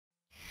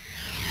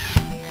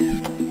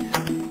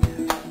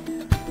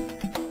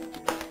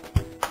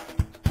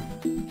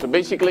So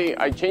basically,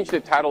 I changed the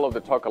title of the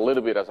talk a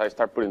little bit as I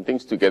start putting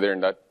things together,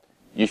 and that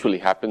usually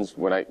happens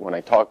when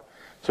I talk.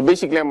 So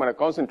basically, I'm going to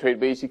concentrate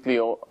basically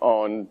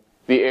on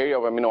the area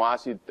of amino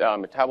acid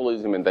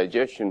metabolism and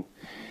digestion.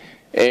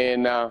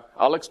 And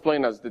I'll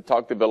explain as the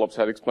talk develops,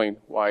 I'll explain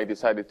why I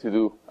decided to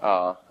do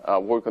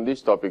work on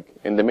this topic.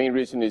 And the main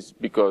reason is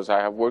because I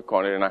have work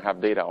on it and I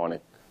have data on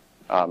it.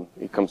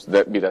 It comes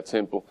to be that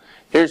simple.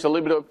 Here's a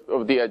little bit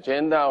of the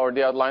agenda or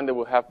the outline that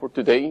we'll have for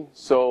today.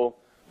 So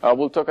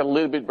we'll talk a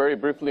little bit very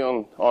briefly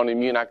on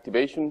immune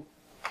activation.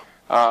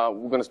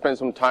 We're going to spend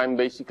some time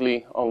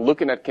basically on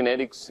looking at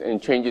kinetics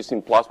and changes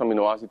in plasma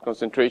amino acid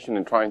concentration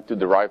and trying to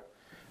derive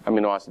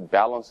amino acid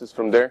balances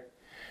from there.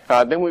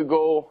 Then we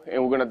go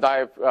and we're going to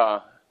dive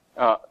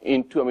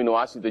into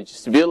amino acid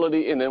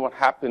digestibility and then what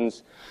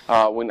happens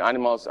when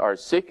animals are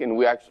sick, and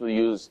we actually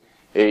use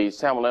a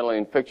salmonella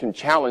infection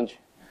challenge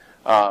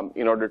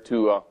in order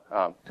to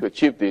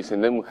achieve this.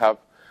 And then we have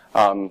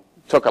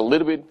talk a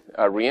little bit,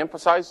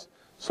 re-emphasize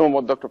some of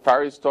what Dr.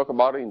 Faris talked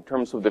about in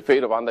terms of the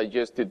fate of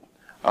undigested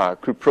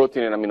crude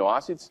protein and amino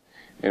acids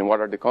and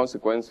what are the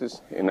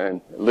consequences, and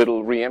a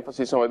little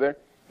re-emphasis over there.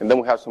 And then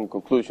we have some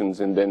conclusions,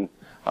 and then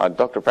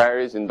Dr.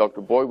 Faris and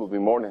Dr. Boyd will be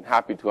more than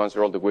happy to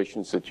answer all the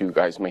questions that you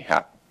guys may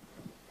have.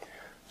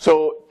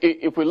 So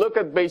if we look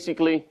at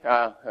basically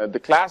the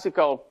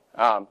classical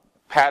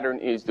pattern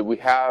is that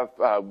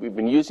we've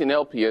been using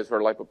LPS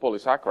or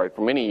lipopolysaccharide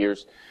for many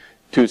years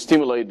to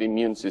stimulate the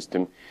immune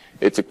system.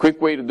 It's a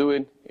quick way to do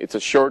it. It's a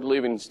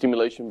short-living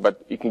stimulation,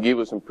 but it can give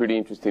us some pretty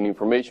interesting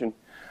information.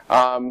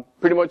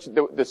 Pretty much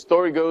the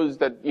story goes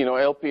that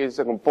LPS is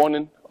a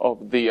component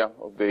of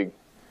the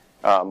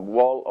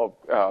wall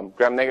of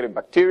gram-negative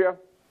bacteria.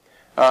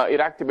 It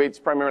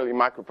activates primarily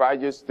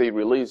macrophages. They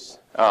release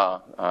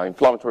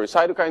inflammatory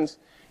cytokines,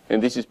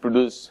 and this is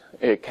produce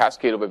a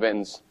cascade of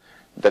events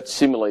that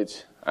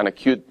simulates an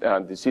acute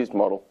disease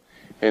model.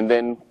 And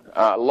then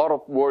a lot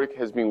of work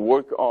has been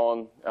worked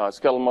on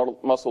skeletal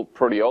muscle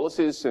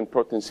proteolysis and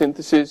protein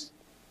synthesis,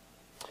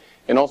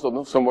 and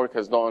also some work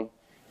has done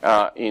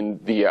in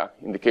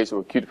the case of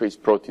acute phase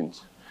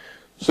proteins.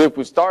 So if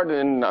we start,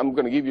 and I'm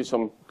going to give you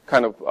some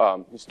kind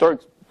of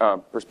historic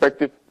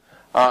perspective.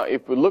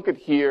 If we look at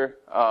here,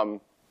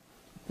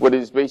 what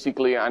is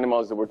basically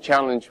animals that were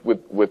challenged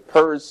with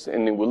PRRS,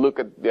 and then we look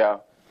at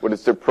what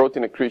is their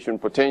protein accretion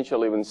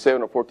potential even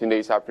 7 or 14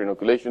 days after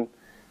inoculation,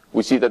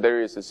 we see that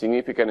there is a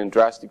significant and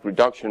drastic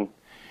reduction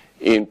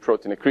in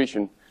protein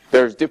accretion.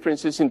 There's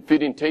differences in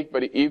feed intake,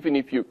 but even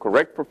if you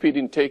correct for feed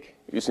intake,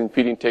 using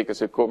feed intake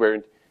as a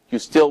covariant, you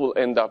still will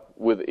end up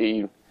with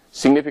a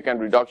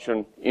significant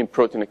reduction in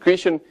protein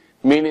accretion,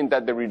 meaning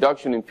that the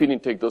reduction in feed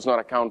intake does not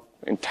account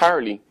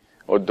entirely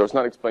or does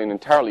not explain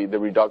entirely the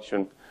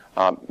reduction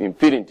in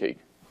feed intake.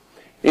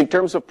 In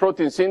terms of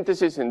protein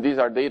synthesis, and these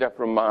are data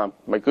from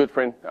my good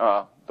friend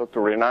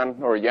Dr. Renan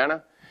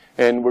Orellana,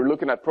 and we're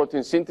looking at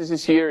protein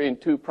synthesis here in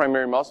two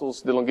primary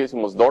muscles, the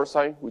longissimus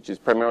dorsi, which is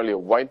primarily a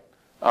white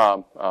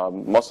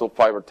muscle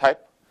fiber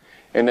type,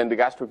 and then the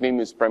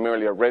gastrocnemius is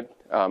primarily a red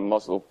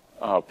muscle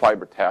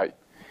fiber type.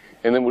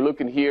 And then we're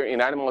looking here in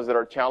animals that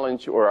are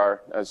challenged or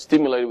are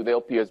stimulated with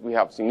LPS, we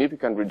have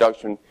significant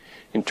reduction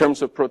in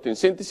terms of protein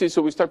synthesis.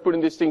 So we start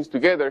putting these things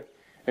together,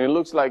 and it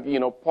looks like,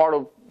 part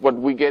of what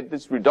we get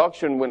this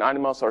reduction when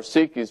animals are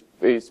sick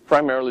is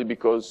primarily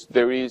because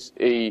there is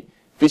a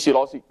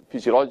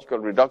physiological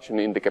reduction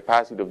in the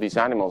capacity of these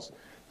animals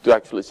to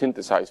actually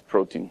synthesize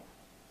protein.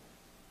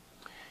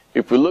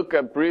 If we look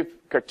at brief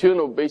cartoon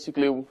of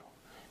basically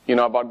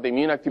about the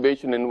immune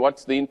activation and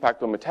what's the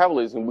impact on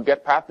metabolism, we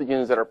get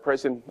pathogens that are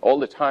present all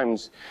the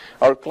times.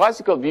 Our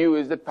classical view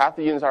is that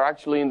pathogens are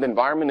actually in the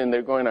environment and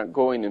they're going to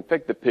go and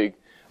infect the pig.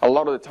 A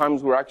lot of the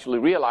times we're actually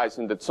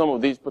realizing that some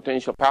of these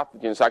potential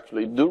pathogens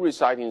actually do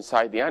reside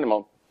inside the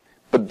animal,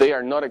 but they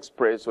are not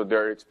expressed, or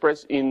they're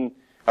expressed in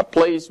a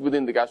place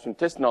within the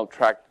gastrointestinal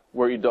tract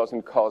where it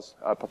doesn't cause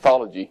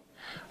pathology.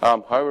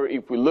 However,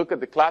 if we look at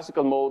the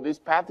classical mode, these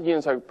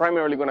pathogens are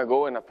primarily going to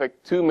go and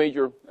affect two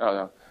major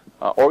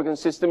organ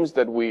systems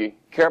that we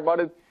care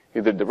about,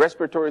 either the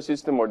respiratory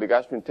system or the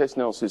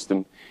gastrointestinal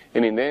system.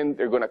 And in the end,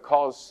 they're going to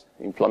cause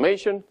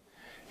inflammation.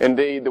 And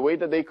the way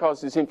that they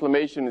cause this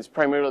inflammation is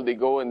primarily they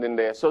go and then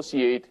they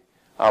associate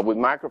with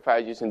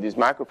macrophages, and these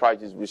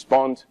macrophages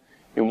respond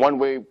in one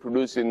way,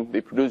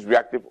 they produce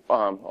reactive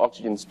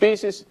oxygen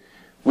species,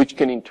 which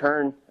can in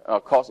turn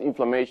cause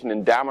inflammation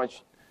and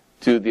damage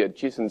to the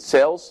adjacent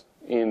cells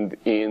in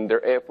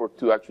their effort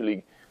to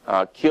actually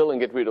kill and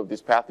get rid of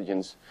these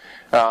pathogens.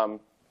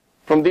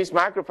 From these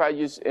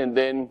macrophages, and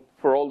then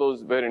for all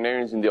those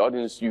veterinarians in the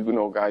audience,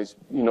 guys,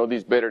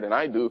 this better than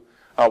I do.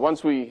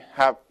 Once we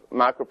have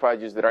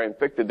macrophages that are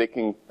infected, they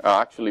can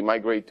actually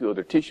migrate to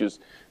other tissues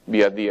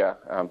via the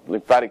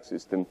lymphatic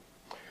system.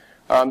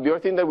 The other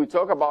thing that we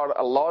talk about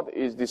a lot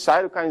is the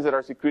cytokines that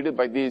are secreted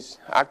by these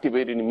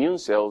activated immune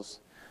cells.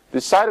 The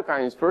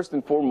cytokines, first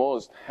and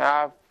foremost,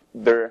 have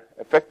their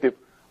effective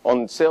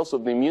on cells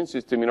of the immune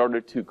system in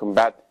order to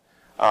combat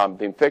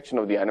the infection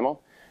of the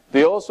animal.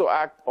 They also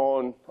act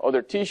on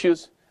other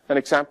tissues. An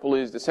example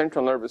is the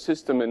central nervous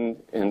system, and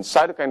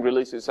cytokine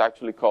releases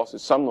actually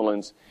causes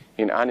somnolence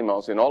in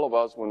animals. And all of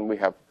us, when we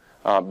have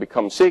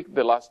become sick,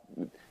 the last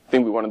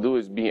thing we want to do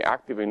is be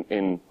active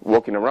in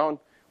walking around.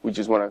 We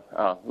just want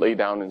to lay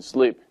down and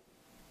sleep.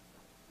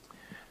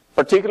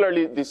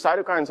 Particularly, the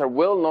cytokines are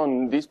well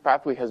known. This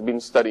pathway has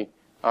been studied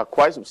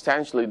quite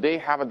substantially. They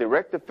have a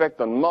direct effect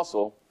on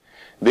muscle.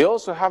 They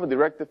also have a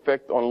direct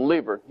effect on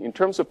liver. In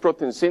terms of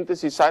protein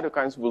synthesis,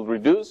 cytokines will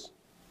reduce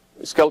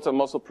skeletal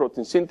muscle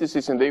protein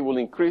synthesis, and they will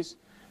increase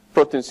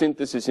protein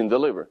synthesis in the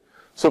liver.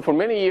 So for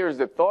many years,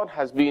 the thought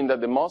has been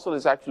that the muscle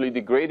is actually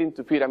degrading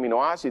to feed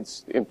amino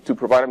acids, to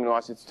provide amino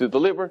acids to the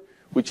liver,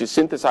 which is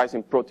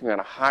synthesizing protein at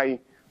a high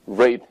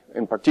rate,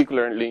 and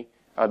particularly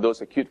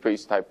those acute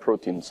phase type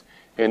proteins.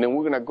 And then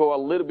we're going to go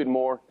a little bit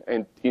more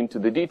into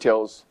the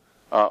details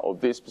of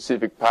this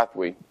specific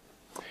pathway.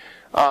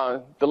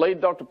 The late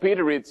Dr.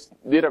 Peter Ritz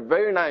did a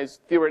very nice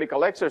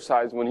theoretical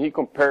exercise when he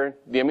compared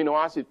the amino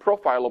acid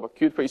profile of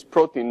acute phase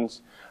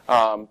proteins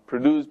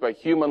produced by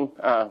human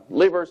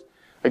livers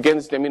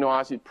against the amino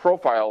acid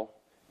profile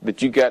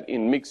that you get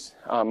in mixed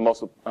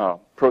muscle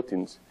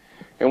proteins.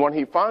 And when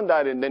he found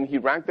that, and then he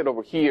ranked it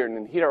over here, and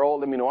then here are all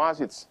the amino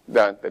acids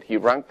that he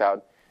ranked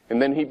out,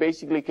 and then he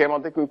basically came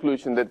out the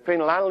conclusion that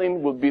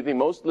phenylalanine would be the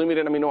most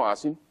limited amino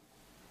acid.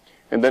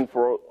 And then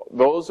for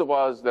those of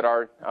us that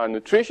are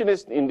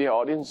nutritionists in the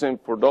audience, and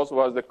for those of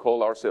us that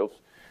call ourselves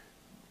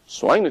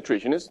swine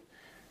nutritionists,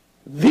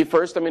 the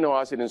first amino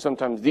acid, and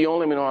sometimes the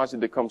only amino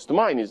acid that comes to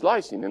mind, is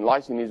lysine. And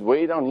lysine is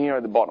way down here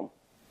at the bottom.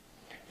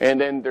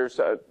 And then there's,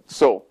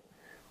 so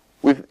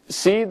we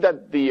see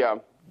that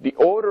the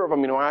order of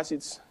amino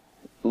acids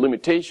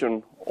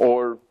limitation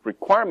or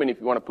requirement, if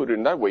you want to put it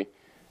in that way,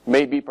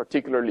 may be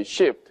particularly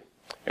shift.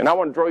 And I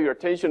want to draw your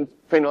attention,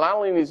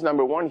 phenylalanine is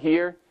number 1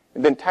 here,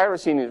 and then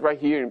tyrosine is right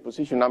here in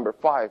position number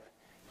 5.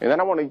 And then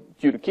I want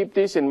you to keep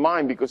this in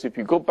mind, because if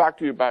you go back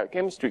to your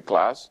biochemistry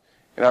class,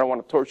 and I don't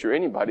want to torture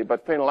anybody,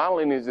 but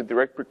phenylalanine is the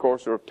direct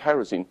precursor of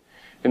tyrosine.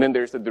 And then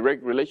there's a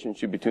direct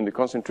relationship between the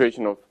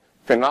concentration of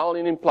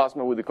phenylalanine in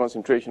plasma with the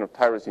concentration of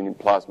tyrosine in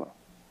plasma.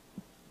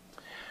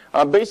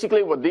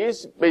 Basically, what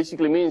this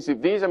basically means,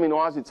 if these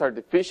amino acids are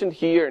deficient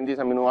here and these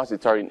amino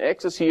acids are in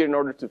excess here in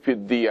order to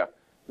feed the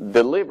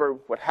liver,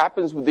 what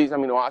happens with these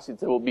amino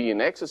acids that will be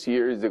in excess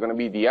here is they're going to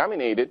be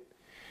deaminated,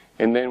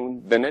 and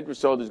then the net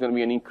result is going to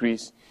be an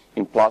increase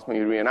in plasma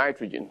urea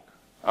nitrogen.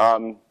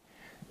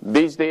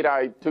 These data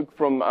I took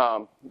from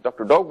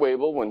Dr. Doug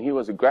Wavell when he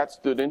was a grad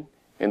student,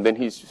 and then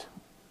he's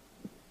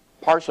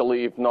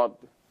partially, if not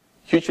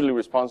hugely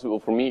responsible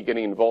for me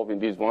getting involved in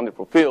this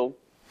wonderful field.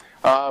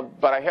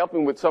 But I helped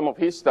him with some of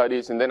his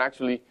studies, and then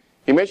actually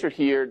he measured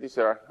here, these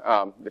are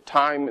the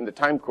time and the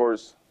time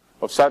course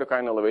of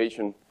cytokine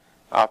elevation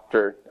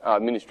after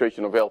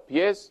administration of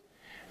LPS.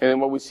 And then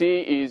what we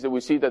see is that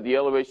we see that the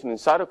elevation in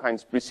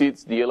cytokines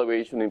precedes the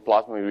elevation in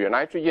plasma urea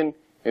nitrogen,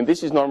 and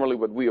this is normally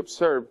what we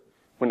observe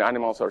when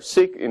animals are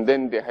sick. And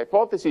then the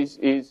hypothesis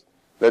is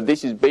that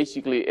this is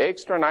basically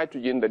extra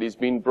nitrogen that is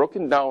being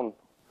broken down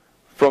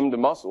from the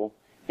muscle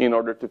in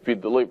order to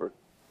feed the liver.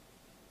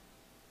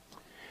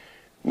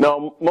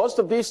 Now, most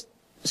of these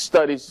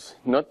studies,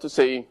 not to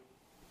say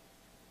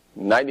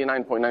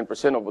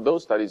 99.9% of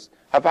those studies,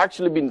 have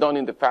actually been done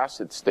in the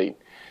fasted state.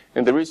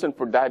 And the reason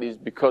for that is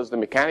because the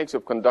mechanics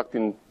of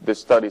conducting the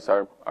studies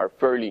are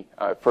fairly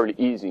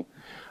easy.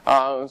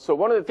 So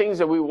one of the things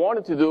that we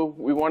wanted to do,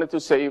 we wanted to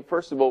say,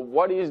 first of all,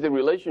 what is the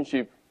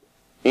relationship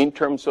in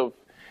terms of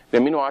the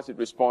amino acid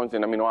response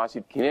and amino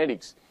acid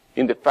kinetics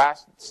in the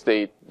fasted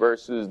state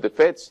versus the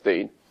fed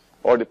state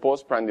or the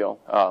postprandial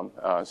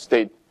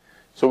state.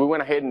 So we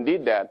went ahead and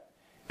did that.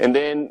 And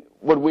then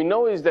what we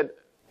know is that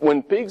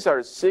when pigs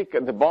are sick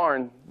at the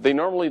barn, they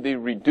normally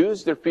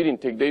reduce their feed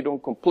intake. They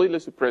don't completely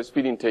suppress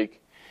feed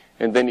intake.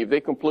 And then if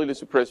they completely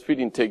suppress feed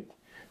intake,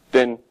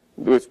 then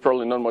there's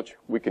probably not much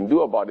we can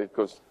do about it,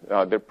 because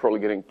they're probably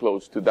getting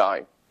close to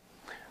die.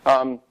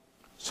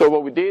 So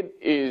what we did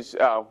is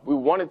we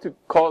wanted to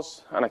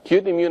cause an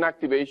acute immune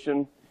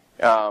activation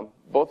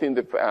both in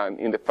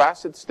the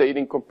fasted state,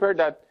 and compare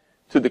that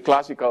to the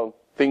classical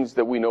things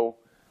that we know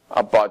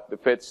about the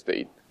fed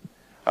state.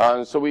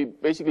 So we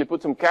basically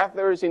put some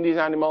catheters in these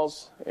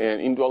animals,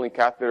 and indwelling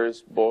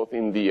catheters both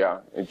in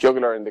the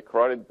jugular and the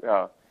carotid,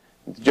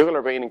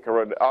 jugular vein and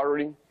carotid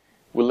artery.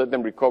 We let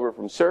them recover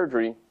from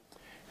surgery.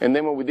 And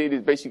then what we did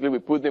is basically we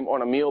put them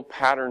on a meal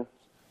pattern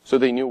so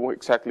they knew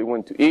exactly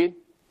when to eat.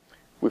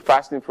 We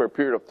fasted them for a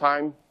period of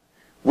time.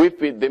 We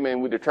feed them,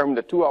 and we determined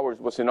that 2 hours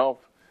was enough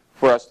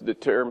for us to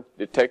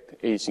detect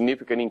a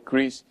significant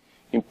increase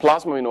in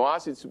plasma amino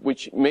acids,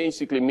 which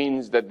basically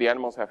means that the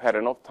animals have had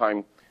enough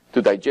time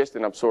to digest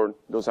and absorb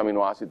those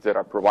amino acids that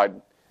are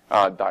provided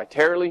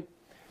dietarily.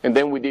 And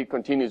then we did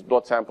continuous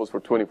blood samples for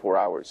 24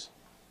 hours.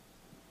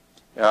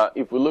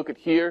 If we look at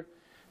here,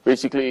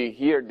 basically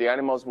here the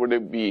animals were to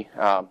be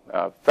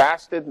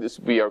fasted. This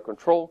would be our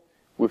control.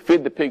 We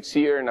feed the pigs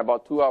here, and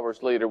about 2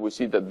 hours later we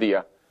see that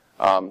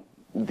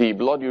the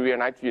blood urea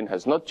nitrogen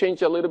has not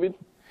changed a little bit.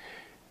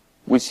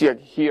 We see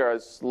here a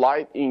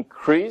slight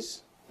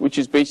increase, which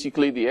is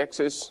basically the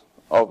excess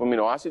of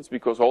amino acids,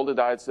 because all the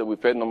diets that we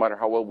fed, no matter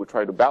how well we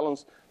try to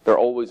balance, there are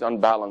always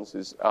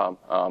unbalances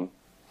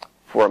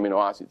for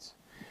amino acids.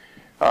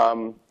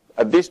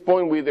 At this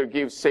point, we either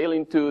give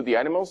saline to the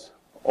animals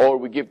or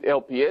we give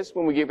LPS.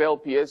 When we give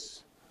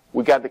LPS,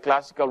 we got the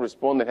classical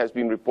response that has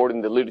been reported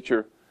in the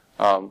literature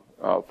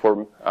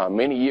for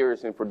many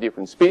years and for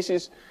different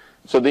species.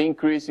 So the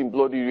increase in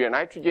blood urea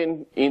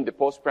nitrogen in the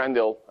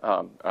postprandial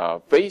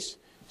phase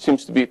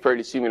seems to be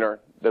fairly similar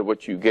to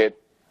what you get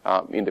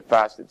in the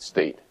fasted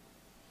state.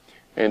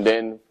 And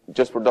then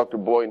just for Dr.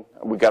 Boyd,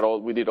 we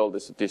did all the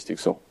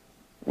statistics, so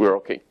we're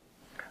okay.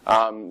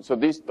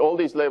 So all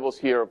these levels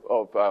here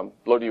of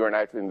blood urea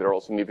nitrogen, they're all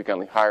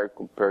significantly higher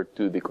compared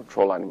to the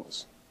control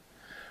animals.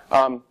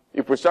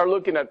 If we start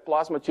looking at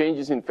plasma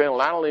changes in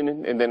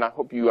phenylalanine, and then I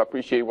hope you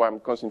appreciate why I'm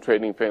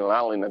concentrating in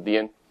phenylalanine at the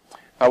end.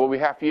 What we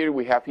have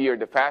here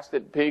the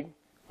fasted pig.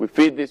 We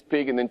feed this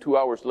pig, and then 2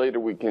 hours later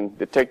we can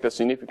detect a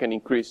significant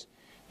increase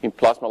in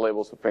plasma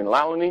levels of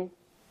phenylalanine.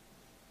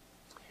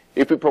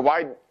 If we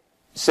provide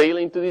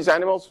saline to these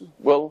animals,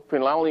 well,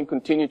 phenylalanine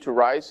continues to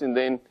rise, and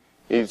then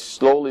it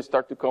slowly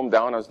starts to come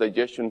down as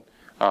digestion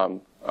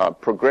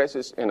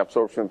progresses and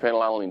absorption of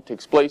phenylalanine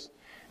takes place.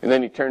 And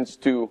then it turns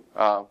to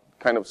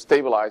kind of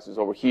stabilizes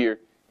over here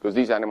because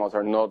these animals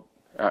are not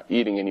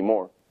eating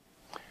anymore.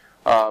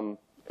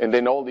 And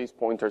then all these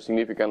points are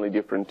significantly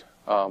different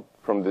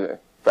from the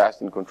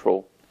fasting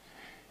control.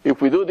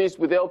 If we do this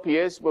with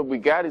LPS, what we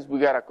got is we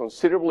got a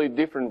considerably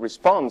different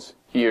response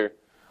here.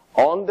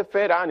 On the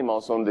fed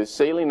animals, on the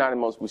saline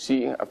animals, we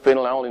see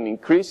phenylalanine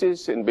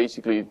increases and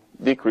basically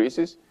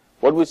decreases.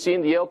 What we see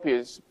in the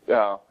LPS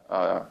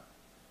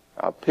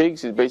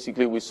pigs is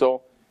basically we saw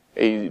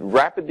a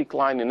rapid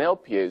decline in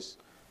LPS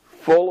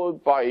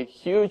followed by a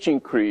huge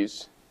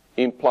increase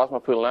in plasma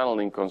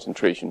phenylalanine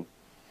concentration.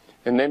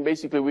 And then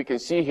basically we can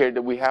see here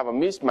that we have a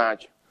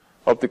mismatch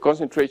of the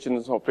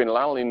concentrations of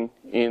phenylalanine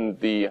in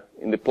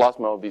the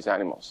plasma of these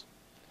animals.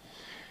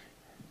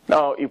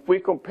 Now, if we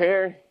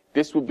compare,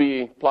 this would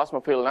be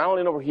plasma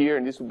phenylalanine over here,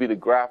 and this would be the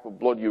graph of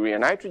blood urea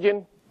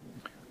nitrogen.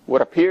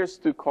 What appears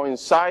to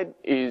coincide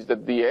is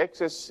that the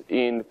excess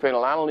in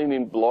phenylalanine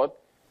in blood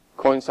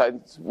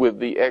coincides with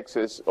the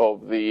excess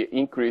of the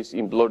increase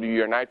in blood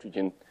urea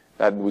nitrogen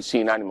that we see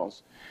in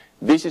animals.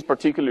 This is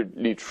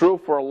particularly true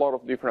for a lot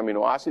of different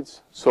amino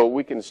acids, so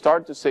we can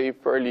start to say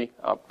fairly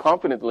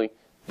confidently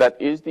that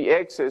is the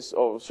excess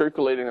of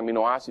circulating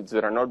amino acids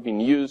that are not being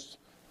used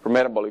for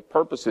metabolic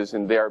purposes,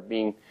 and they are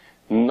being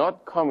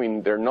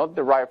they're not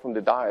derived from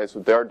the diet, so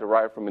they are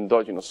derived from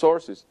endogenous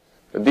sources.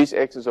 But these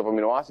excess of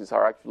amino acids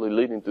are actually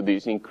leading to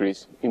this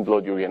increase in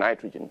blood urea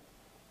nitrogen.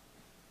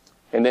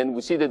 And then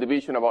we see the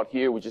division about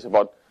here, which is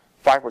about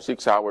 5 or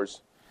 6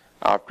 hours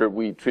after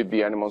we treat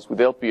the animals with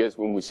LPS,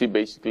 when we see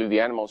basically the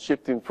animals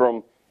shifting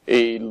from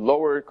a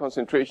lower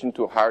concentration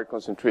to a higher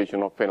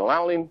concentration of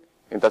phenylalanine,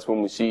 and that's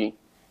when we see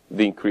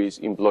the increase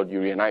in blood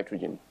urea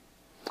nitrogen.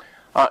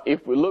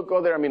 If we look at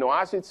other amino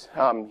acids,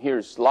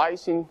 here's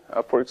lysine,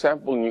 for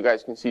example, and you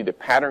guys can see the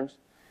patterns,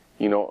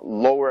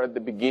 lower at the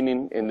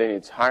beginning and then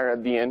it's higher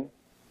at the end.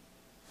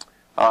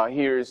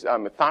 Here's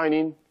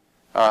methionine,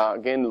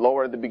 again,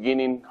 lower at the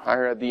beginning,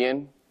 higher at the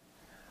end.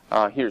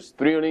 Here's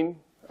threonine,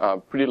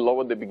 pretty low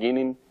at the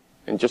beginning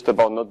and just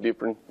about not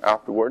different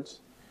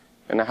afterwards.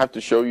 And I have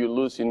to show you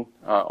leucine,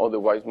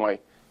 otherwise my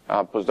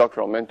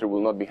postdoctoral mentor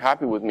will not be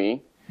happy with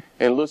me.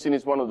 And leucine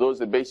is one of those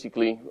that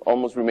basically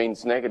almost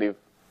remains negative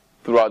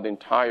throughout the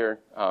entire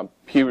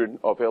period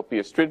of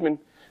LPS treatment,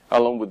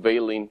 along with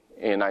valine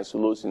and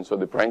isoleucine. So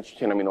the branched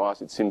chain amino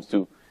acid seems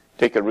to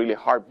take a really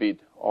hard beat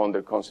on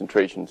their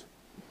concentrations.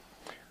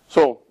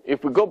 So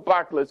if we go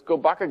back, let's go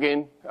back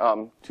again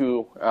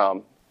to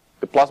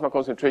the plasma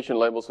concentration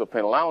levels of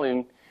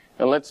phenylalanine,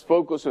 and let's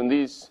focus on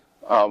this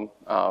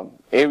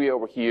area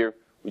over here,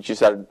 which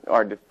is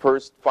are the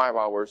first 5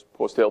 hours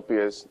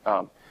post-LPS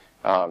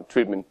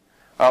treatment.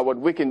 What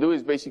we can do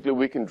is basically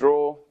we can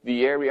draw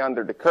the area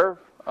under the curve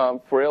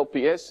for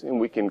LPS, and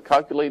we can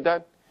calculate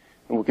that.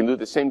 And we can do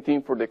the same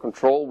thing for the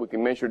control. We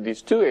can measure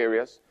these two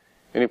areas.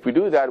 And if we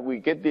do that, we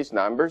get these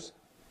numbers.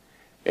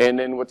 And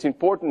then what's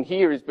important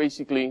here is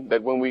basically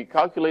that when we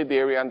calculate the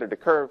area under the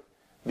curve,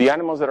 the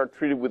animals that are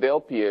treated with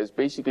LPS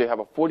basically have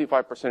a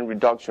 45%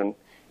 reduction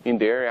in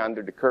the area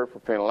under the curve for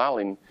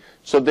phenylalanine.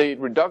 So the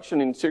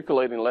reduction in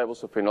circulating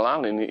levels of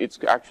phenylalanine, it's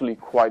actually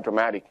quite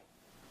dramatic.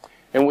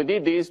 And we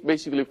did this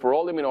basically for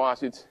all the amino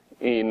acids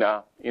in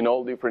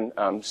all different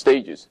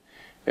stages.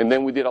 And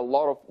then we did a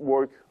lot of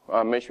work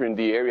measuring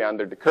the area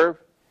under the curve.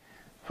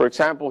 For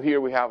example,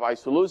 here we have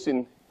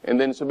isoleucine. And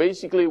then so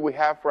basically we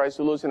have for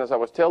isoleucine, as I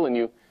was telling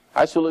you,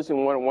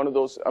 isoleucine was one of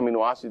those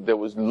amino acids that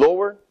was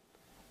lower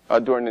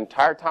during the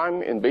entire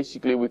time. And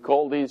basically we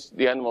call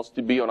the animals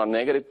to be on a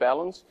negative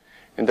balance.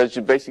 And that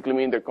should basically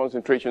mean their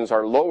concentrations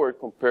are lower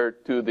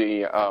compared to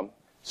the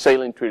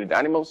saline-treated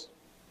animals.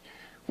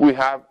 We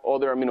have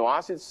other amino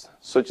acids,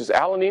 such as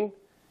alanine.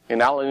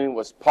 And alanine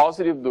was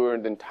positive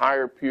during the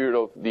entire period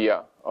of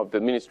the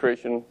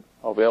administration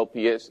of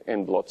LPS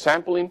and blood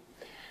sampling.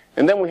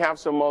 And then we have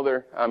some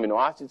other amino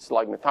acids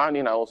like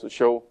methionine. I also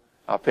show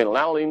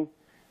phenylalanine.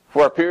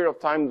 For a period of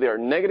time, they're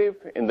negative,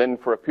 and then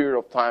for a period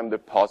of time, they're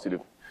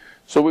positive.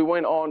 So we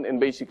went on and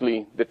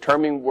basically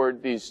determined where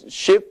these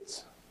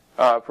shifts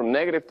from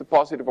negative to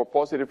positive or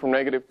positive from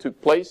negative took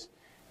place,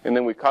 and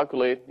then we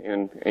calculate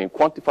and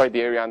quantify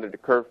the area under the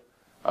curve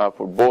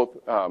for both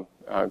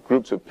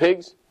groups of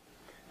pigs.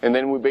 And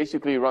then we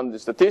basically run the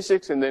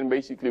statistics, and then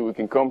basically we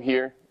can come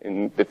here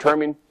and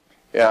determine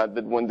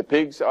that when the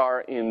pigs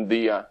are in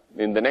the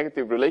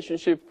negative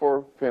relationship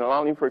for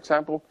phenylalanine, for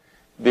example,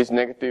 this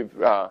negative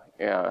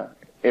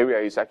area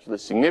is actually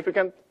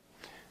significant.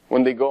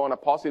 When they go on a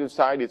positive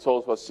side, it's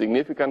also a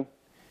significant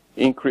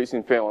increase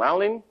in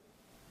phenylalanine.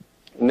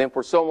 And then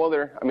for some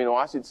other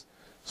amino acids,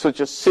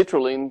 such as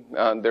citrulline,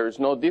 there is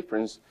no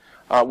difference,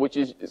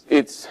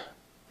 it's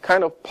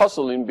kind of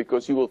puzzling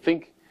because you will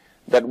think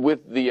that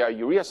with the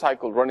urea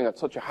cycle running at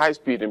such a high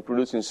speed and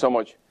producing so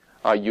much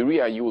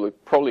urea, you will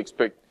probably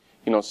expect,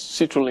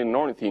 citrulline and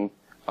ornithine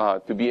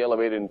to be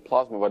elevated in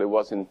plasma, but it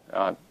wasn't.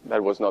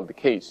 That was not the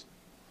case.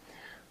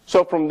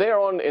 So from there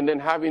on, and then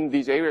having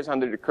these areas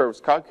under the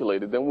curves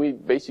calculated, then we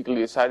basically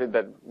decided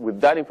that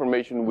with that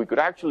information, we could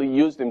actually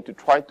use them to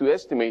try to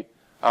estimate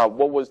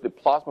what was the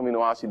plasma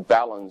amino acid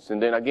balance.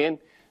 And then again,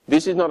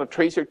 this is not a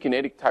tracer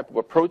kinetic type of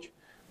approach,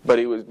 but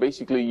it was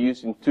basically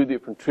used in two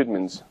different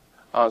treatments.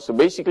 So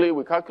basically,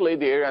 we calculate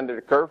the area under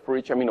the curve for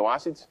each amino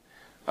acids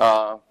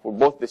for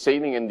both the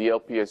saline and the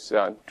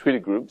LPS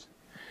treated groups.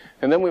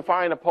 And then we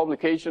find a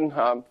publication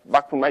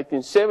back from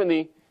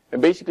 1970,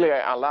 and basically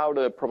I allowed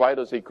to provide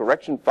us a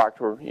correction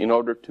factor in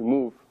order to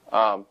move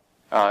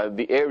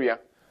the area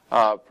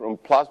from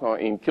plasma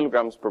in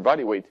kilograms per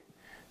body weight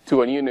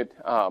to a unit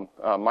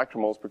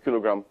micromoles per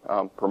kilogram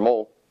per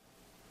mole.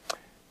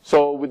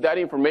 So with that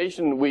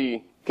information,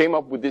 we came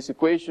up with this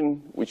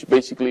equation, which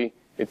basically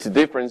it's the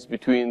difference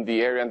between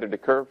the area under the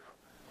curve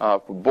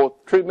for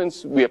both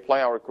treatments. We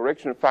apply our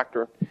correction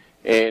factor,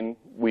 and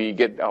we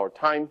get our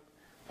time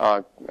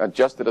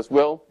adjusted as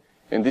well.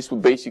 And this will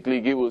basically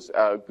give us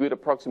a good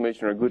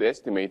approximation or a good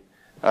estimate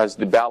as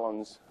the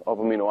balance of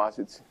amino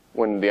acids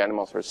when the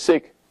animals are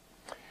sick.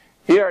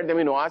 Here are the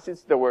amino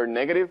acids that were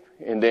negative,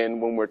 and then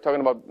when we're talking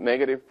about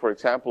negative, for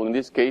example, in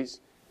this case,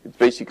 it's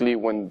basically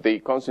when the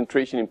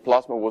concentration in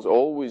plasma was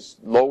always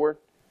lower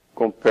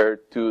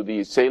compared to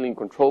the saline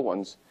control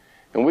ones.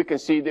 And we can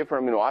see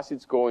different amino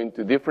acids going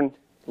to different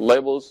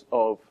levels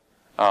of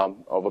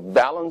a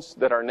balance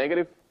that are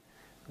negative.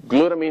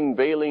 Glutamine,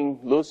 valine,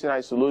 leucine,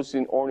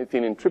 isoleucine,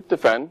 ornithine, and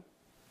tryptophan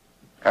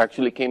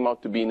actually came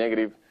out to be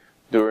negative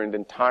during the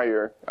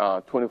entire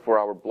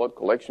 24-hour blood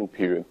collection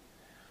period.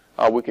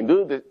 We can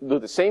do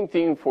the same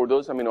thing for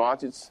those amino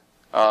acids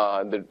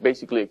that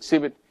basically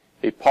exhibit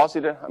a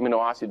positive amino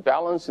acid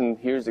balance, and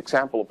here's an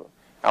example of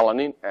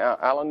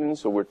alanine.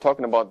 So we're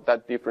talking about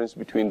that difference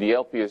between the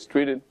LPS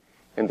treated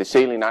and the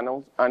saline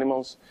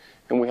animals.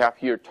 And we have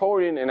here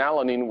taurine and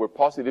alanine were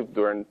positive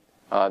during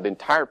the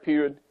entire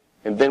period.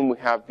 And then we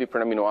have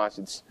different amino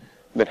acids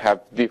that have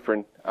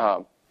different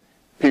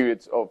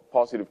periods of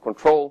positive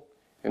control.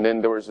 And then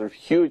there was a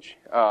huge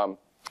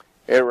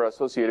error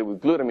associated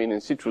with glutamine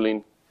and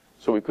citrulline,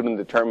 so we couldn't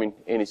determine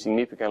any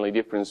significantly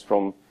difference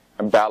from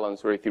a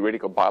balance or a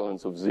theoretical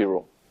balance of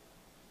 0.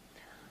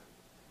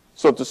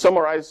 So to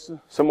summarize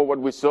some of what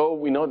we saw,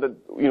 we know that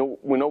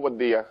we know what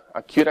the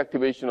acute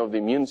activation of the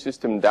immune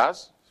system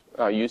does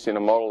using a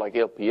model like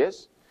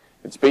LPS.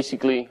 It's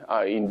basically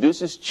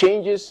induces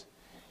changes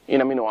in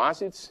amino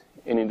acids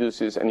and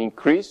induces an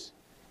increase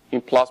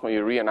in plasma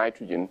urea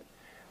nitrogen.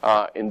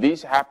 And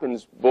this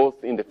happens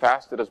both in the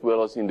fasted as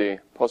well as in the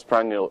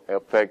postprandial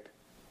effect.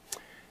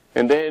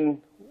 And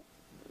then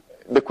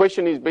the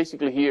question is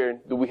basically here,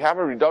 do we have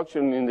a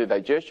reduction in the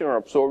digestion or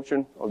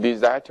absorption of these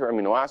dietary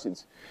amino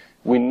acids?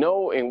 We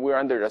know, and we're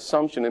under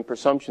assumption and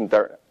presumption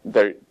that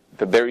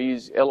there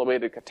is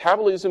elevated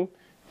catabolism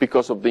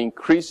because of the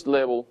increased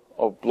level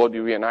of blood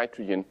urea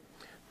nitrogen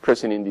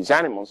present in these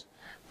animals.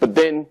 But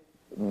then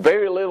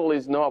very little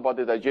is known about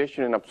the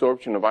digestion and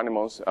absorption of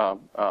animals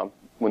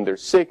when they're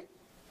sick.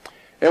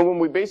 And when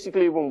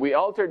we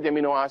altered the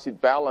amino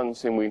acid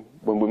balance and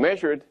when we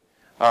measured,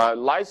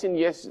 lysine,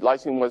 yes,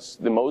 lysine was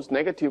the most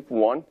negative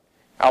one.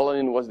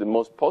 Alanine was the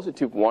most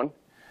positive one.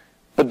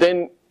 But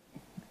then,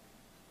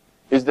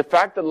 is the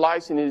fact that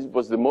lysine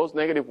was the most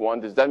negative one,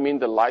 does that mean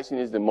that lysine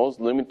is the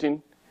most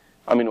limiting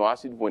amino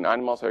acid when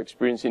animals are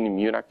experiencing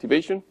immune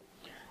activation?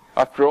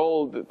 After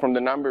all, from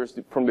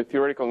the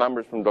theoretical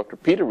numbers from Dr.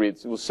 Peter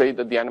Reeds, it will say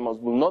that the animals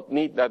will not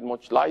need that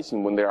much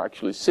lysine when they're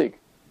actually sick.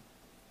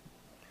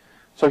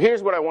 So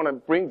here's what I want to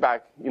bring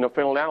back,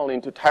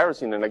 phenylalanine to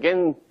tyrosine. And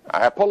again,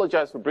 I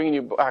apologize for bringing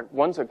you back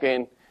once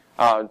again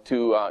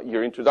to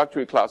your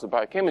introductory class of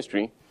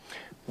biochemistry.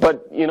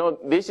 But,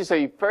 this is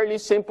a fairly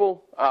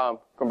simple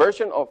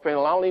conversion of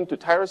phenylalanine to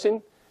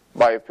tyrosine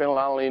by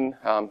phenylalanine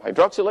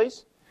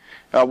hydroxylase.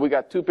 We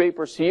got two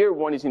papers here.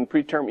 One is in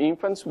preterm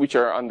infants, which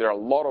are under a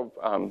lot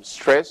of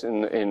stress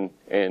and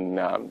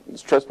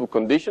stressful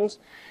conditions.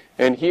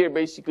 And here,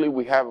 basically,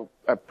 we have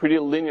a pretty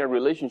linear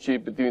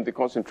relationship between the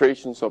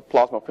concentrations of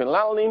plasma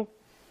phenylalanine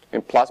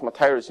and plasma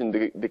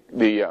tyrosine.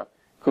 The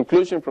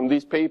conclusion from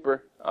this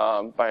paper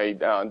by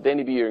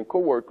Danny Beer and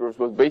co-workers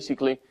was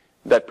basically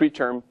that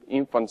preterm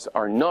infants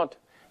are not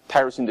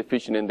tyrosine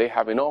deficient, and they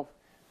have enough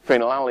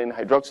phenylalanine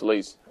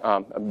hydroxylase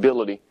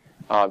ability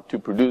to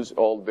produce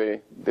all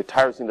the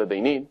tyrosine that they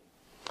need.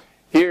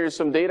 Here's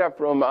some data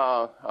from,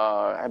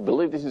 I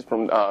believe this is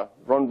from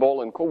Ron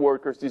Ball and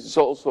co-workers. This is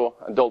also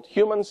adult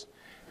humans.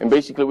 And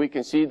basically we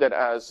can see that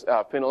as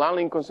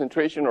phenylalanine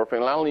concentration or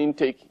phenylalanine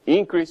intake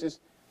increases,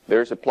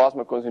 there's a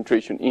plasma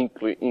concentration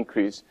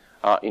increase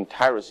in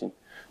tyrosine.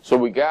 So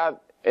we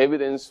got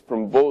evidence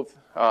from both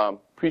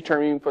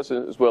preterm infants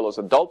as well as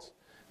adults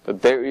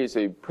that there is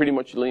a pretty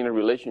much linear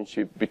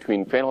relationship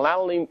between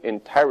phenylalanine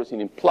and tyrosine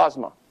in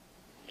plasma.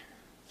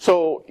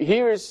 So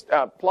here's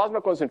plasma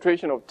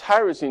concentration of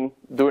tyrosine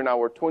during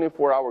our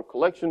 24-hour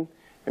collection.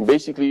 And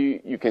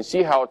basically, you can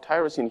see how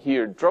tyrosine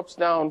here drops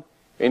down,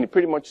 and it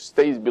pretty much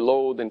stays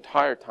below the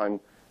entire time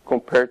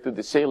compared to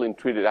the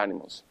saline-treated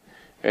animals.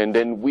 And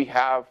then we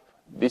have,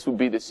 this would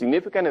be the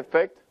significant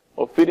effect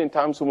of feeding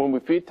time. So when we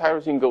feed,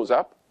 tyrosine goes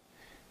up.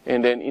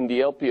 And then in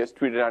the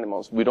LPS-treated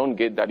animals, we don't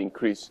get that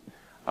increase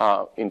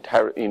in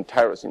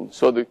tyrosine.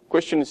 So the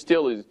question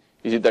still is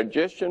it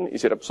digestion,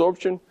 is it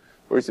absorption,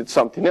 or is it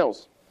something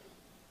else?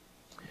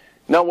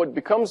 Now, what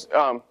becomes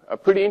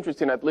pretty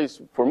interesting, at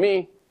least for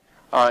me,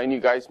 and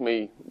you guys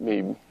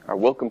are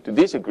welcome to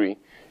disagree,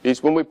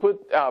 is when we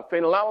put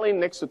phenylalanine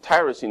next to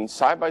tyrosine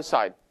side by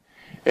side,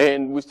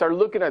 and we start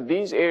looking at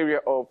this area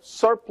of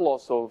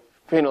surplus of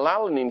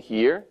phenylalanine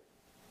here,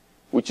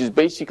 which is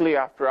basically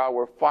after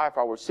hour 5,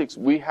 hour 6,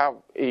 we have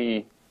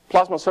a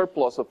plasma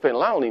surplus of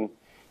phenylalanine.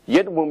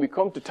 Yet when we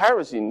come to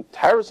tyrosine,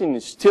 tyrosine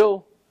is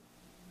still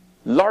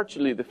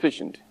largely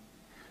deficient.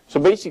 So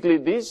basically,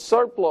 this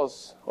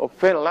surplus of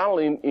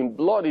phenylalanine in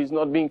blood is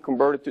not being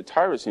converted to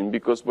tyrosine,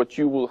 because what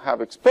you will have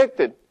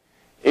expected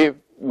if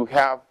you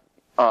have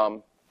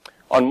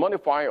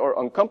unmodified or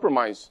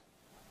uncompromised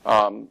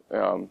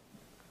phenylalanine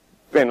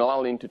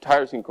to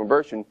tyrosine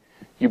conversion,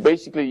 you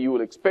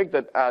would expect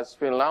that as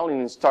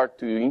phenylalanine start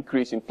to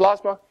increase in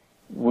plasma,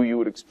 you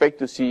would expect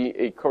to see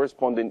a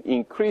corresponding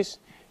increase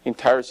in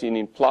tyrosine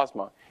in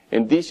plasma.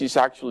 And this is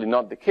actually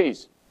not the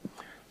case.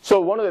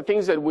 So one of the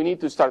things that we need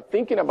to start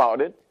thinking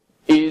about it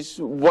is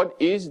what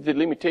is the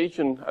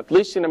limitation, at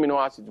least in amino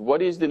acids,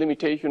 what is the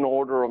limitation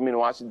order of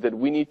amino acids that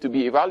we need to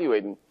be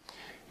evaluating?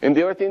 And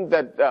the other thing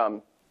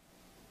that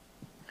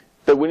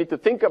we need to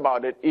think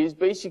about it is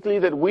basically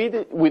that we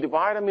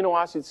divide amino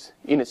acids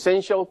in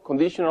essential,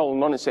 conditional,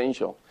 and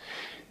non-essential.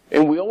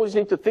 And we always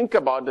need to think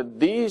about that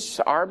these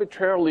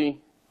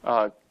arbitrarily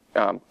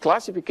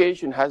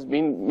classification has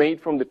been made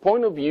from the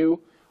point of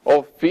view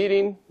of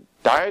feeding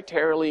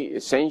dietarily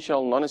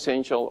essential,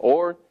 non-essential,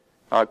 or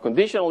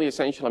conditionally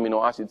essential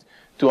amino acids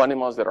to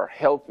animals that are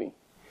healthy.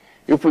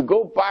 If we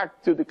go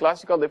back to the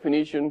classical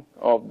definition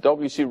of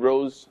W.C.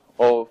 Rose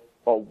of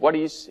what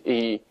is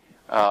an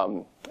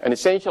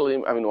essential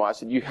amino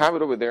acid, you have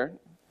it over there.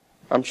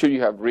 I'm sure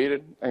you have read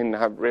it and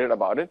have read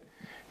about it.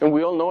 And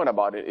we all know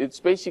about it. It's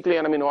basically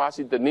an amino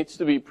acid that needs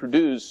to be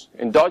produced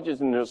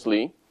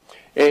endogenously.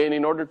 And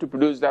in order to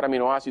produce that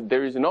amino acid,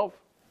 there is enough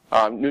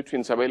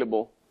nutrients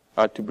available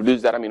to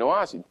produce that amino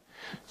acid.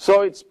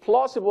 So it's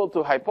plausible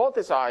to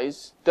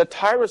hypothesize that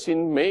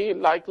tyrosine may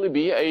likely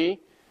be a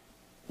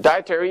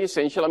dietary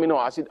essential amino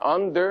acid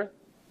under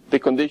the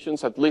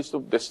conditions, at least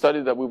of the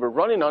study that we were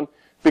running on,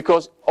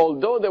 because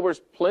although there was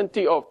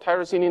plenty of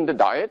tyrosine in the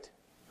diet,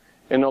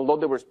 and although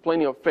there was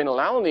plenty of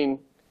phenylalanine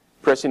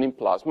present in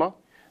plasma,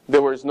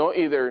 there was no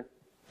either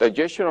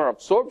digestion or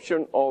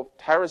absorption of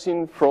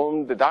tyrosine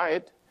from the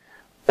diet,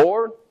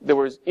 or there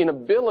was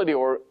inability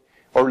or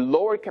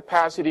lower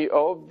capacity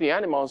of the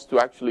animals to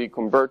actually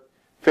convert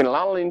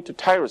phenylalanine to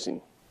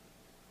tyrosine.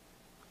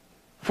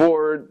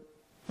 For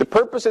the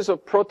purposes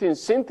of protein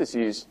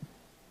synthesis,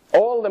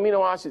 all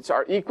amino acids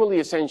are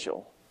equally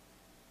essential.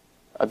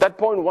 At that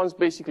point, once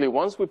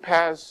we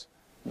pass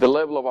the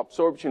level of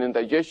absorption and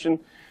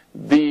digestion,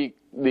 the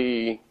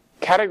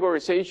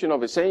categorization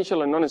of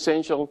essential and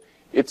non-essential,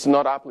 it's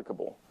not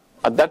applicable.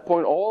 At that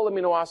point, all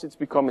amino acids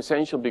become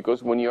essential,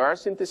 because when you are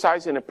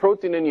synthesizing a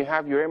protein and you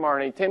have your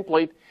mRNA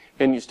template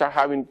and you start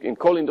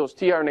calling those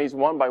tRNAs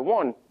one by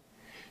one,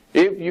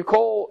 if you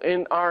call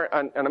an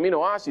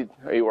amino acid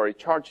or a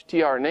charged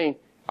tRNA,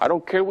 I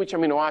don't care which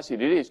amino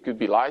acid it is. It could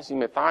be lysine,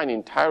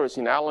 methionine,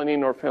 tyrosine,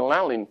 alanine, or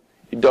phenylalanine.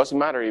 It doesn't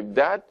matter. If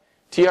that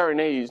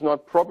tRNA is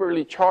not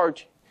properly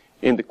charged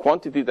in the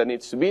quantity that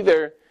needs to be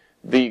there,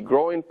 the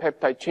growing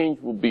peptide chain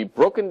will be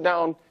broken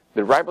down,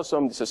 the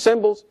ribosome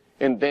disassembles,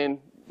 and then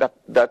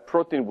that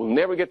protein will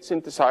never get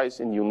synthesized,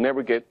 and you'll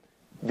never get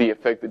the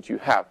effect that you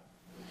have.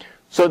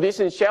 So the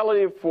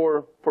essentiality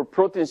for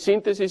protein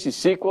synthesis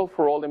is equal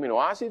for all the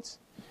amino acids.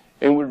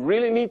 And we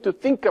really need to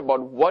think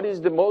about what is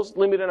the most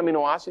limited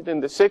amino acid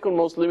and the second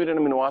most limited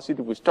amino acid.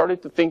 If we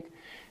started to think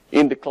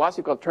in the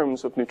classical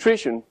terms of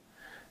nutrition,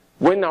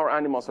 when our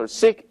animals are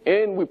sick,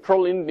 and we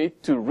probably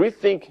need to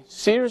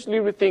seriously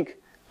rethink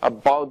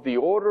about the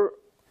order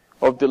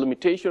of the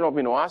limitation of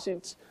amino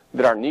acids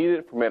that are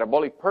needed for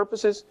metabolic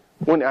purposes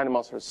when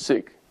animals are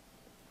sick.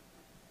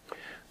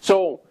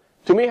 So,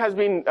 to me, it has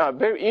been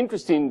very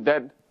interesting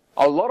that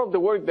a lot of the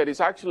work that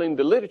is actually in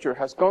the literature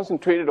has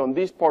concentrated on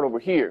this part over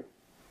here,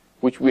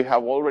 which we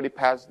have already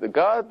passed the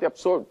gut,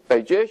 the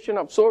digestion,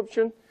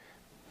 absorption,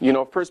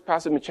 first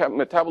passive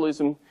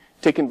metabolism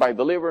taken by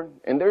the liver.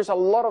 And there's a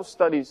lot of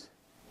studies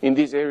in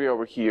this area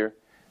over here.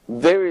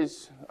 There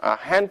is a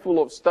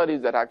handful of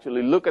studies that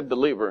actually look at the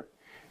liver,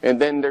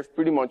 and then there's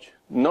pretty much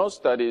no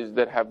studies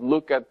that have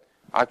looked at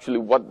actually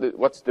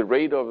what's the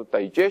rate of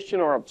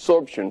digestion or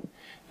absorption.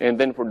 And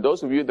then for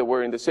those of you that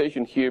were in the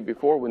session here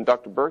before when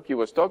Dr. Berkey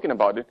was talking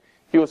about it,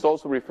 he was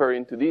also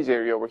referring to this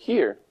area over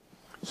here.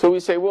 So we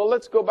say, well,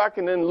 let's go back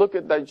and then look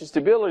at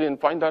digestibility and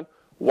find out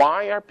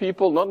why are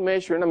people not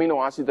measuring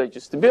amino acid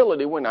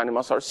digestibility when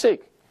animals are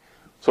sick.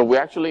 So we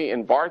actually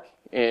embark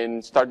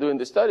and start doing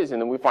the studies, and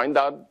then we find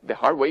out the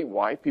hard way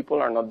why people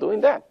are not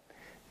doing that.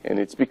 And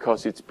it's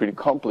because it's pretty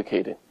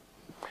complicated.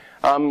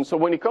 So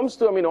when it comes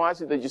to amino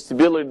acid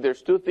digestibility,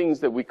 there's two things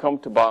that we come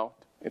to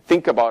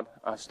think about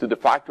as to the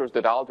factors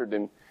that alter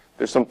them.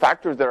 There's some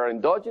factors that are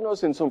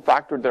endogenous and some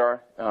factors that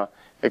are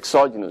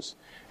exogenous.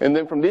 And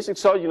then from these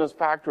exogenous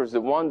factors,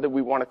 the one that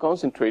we want to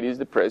concentrate is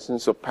the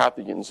presence of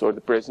pathogens or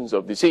the presence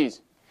of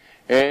disease.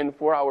 And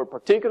for our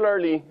particular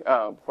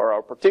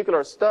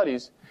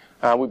studies,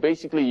 we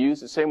basically use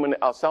the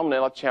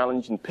salmonella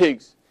challenge in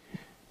pigs.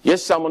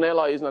 Yes,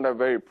 salmonella is not a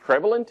very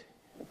prevalent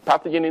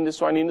pathogen in the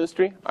swine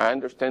industry. I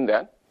understand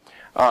that.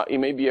 It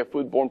may be a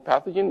foodborne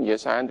pathogen.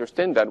 Yes, I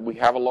understand that. We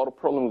have a lot of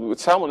problems with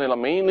salmonella,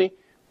 mainly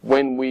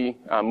when we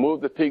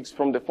move the pigs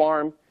from the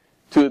farm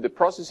to the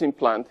processing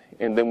plant,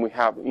 and then we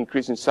have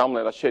increasing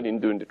salmonella shedding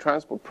during the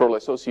transport, probably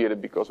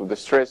associated because of the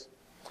stress.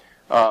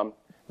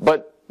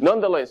 But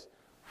nonetheless,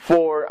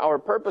 for our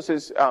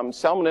purposes,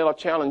 salmonella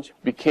challenge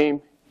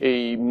became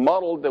a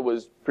model that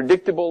was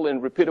predictable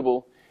and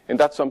repeatable, and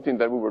that's something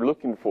that we were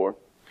looking for.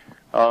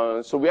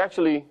 So we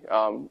actually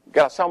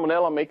got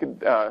salmonella, make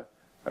it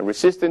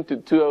resistant to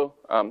two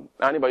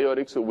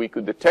antibiotics so we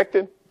could detect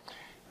it.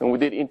 And we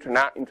did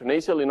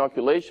intranasal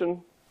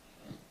inoculation.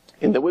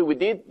 And the way we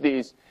did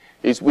this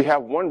is we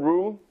have one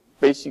room,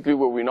 basically,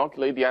 where we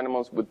inoculate the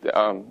animals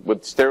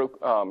with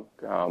sterile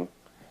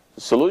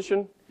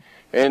solution.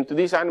 And to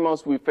these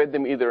animals, we fed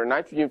them either a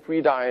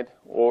nitrogen-free diet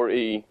or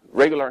a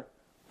regular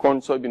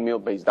corn, soybean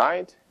meal-based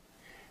diet.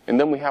 And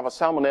then we have a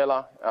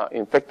salmonella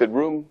infected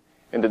room,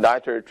 and the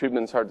dietary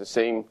treatments are the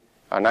same,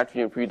 a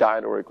nitrogen-free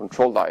diet or a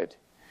controlled diet.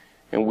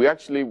 And we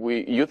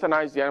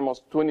euthanize the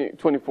animals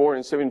 24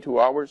 and 72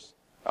 hours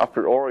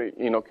after oral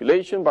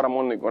inoculation, but I'm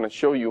only going to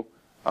show you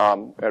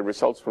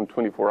results from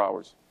 24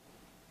 hours.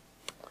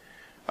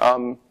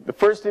 The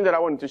first thing that I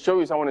wanted to show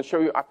you is I want to show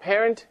you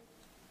apparent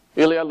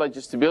ileal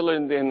digestibility,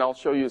 and then I'll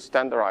show you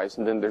standardized,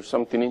 and then there's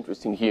something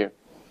interesting here.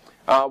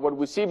 What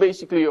we see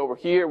basically over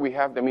here, we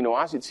have the amino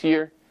acids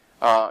here.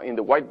 In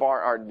the white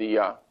bar are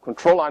the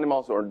control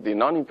animals or the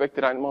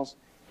non-infected animals,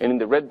 and in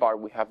the red bar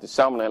we have the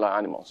salmonella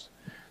animals.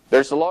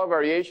 There's a lot of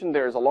variation.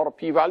 There's a lot of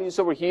p-values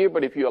over here,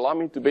 but if you allow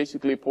me to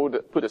basically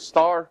put a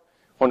star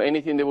on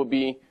anything that will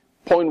be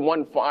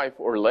 0.15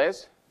 or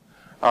less,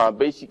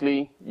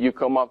 basically you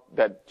come up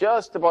that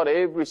just about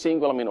every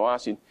single amino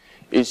acid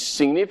is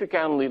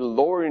significantly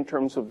lower in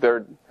terms of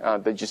their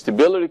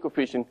digestibility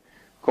coefficient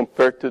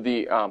compared to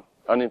the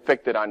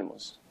uninfected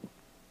animals.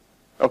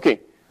 Okay,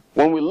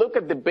 when we look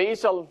at the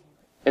basal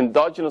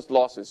endogenous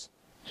losses,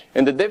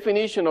 and the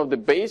definition of the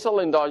basal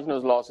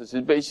endogenous losses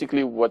is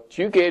basically what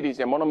you get is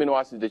the amount of amino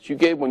acids that you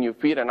get when you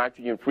feed a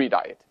nitrogen-free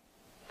diet.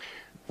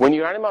 When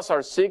your animals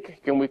are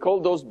sick, can we call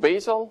those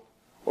basal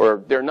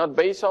or they're not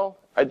basal?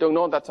 I don't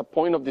know. That's a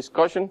point of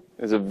discussion.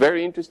 It's a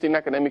very interesting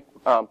academic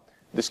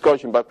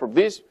discussion. But for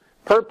this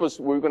purpose,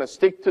 we're going to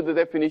stick to the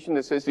definition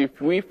that says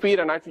if we feed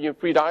a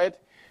nitrogen-free diet,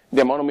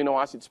 the amount of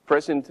amino acids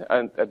present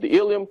at the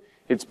ileum,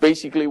 it's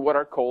basically what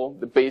are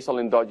called the basal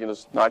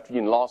endogenous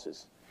nitrogen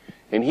losses.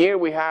 And here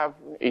we have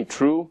a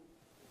true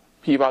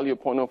p-value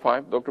of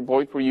 0.05, Dr.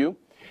 Boyd, for you.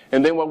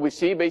 And then what we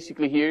see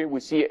basically here, we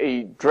see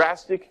a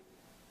drastic,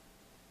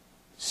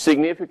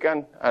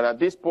 significant, and at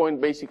this point,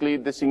 basically,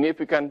 the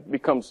significant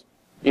becomes,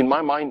 in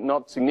my mind,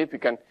 not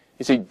significant.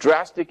 It's a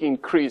drastic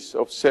increase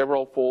of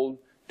several-fold,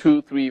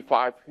 2, 3,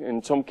 5,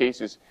 in some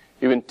cases,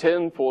 even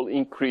 10-fold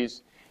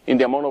increase in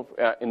the amount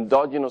of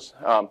endogenous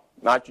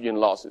nitrogen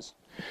losses.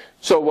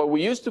 So what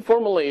we used to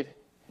formulate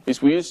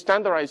is we use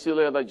standardized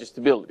ileal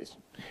digestibilities.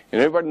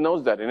 And everybody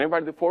knows that, and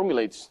everybody that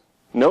formulates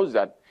knows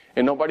that.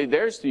 And nobody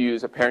dares to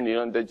use apparent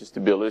ileal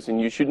digestibilities, and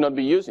you should not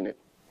be using it.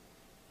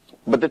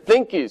 But the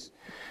thing is,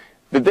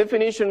 the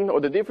definition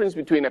or the difference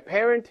between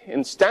apparent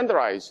and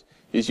standardized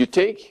is you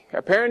take,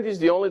 apparent is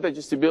the only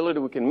digestibility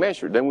we can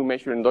measure. Then we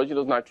measure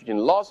endogenous nitrogen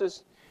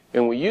losses,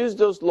 and we use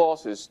those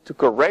losses to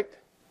correct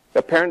the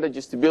apparent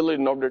digestibility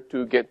in order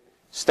to get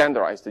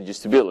standardized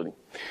digestibility.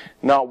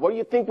 Now, what do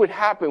you think would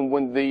happen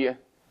when the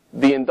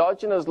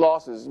endogenous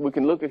losses, we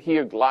can look at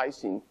here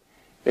glycine,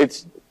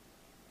 it's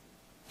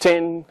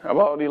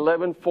about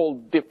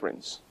 11-fold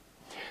difference.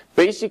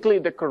 Basically,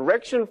 the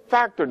correction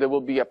factor that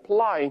will be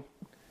applied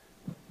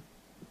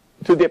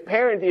to the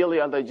apparent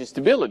ileal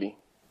digestibility,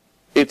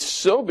 it's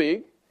so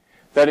big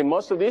that in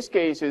most of these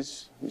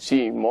cases, you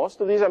see,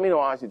 most of these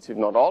amino acids, if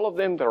not all of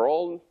them, they're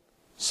all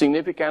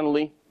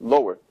significantly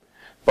lower.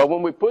 But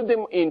when we put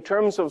them in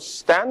terms of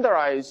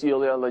standardized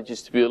ileal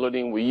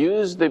digestibility, and we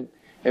use the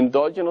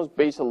endogenous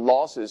basal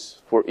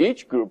losses for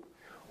each group,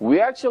 we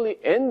actually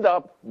end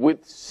up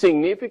with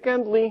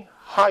significantly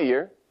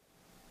higher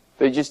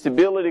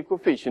digestibility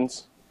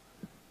coefficients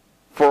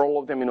for all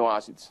of the amino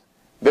acids.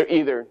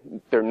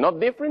 They're not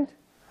different,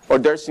 or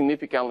they're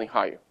significantly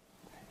higher.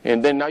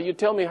 And then now you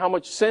tell me how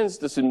much sense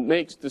does it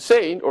make to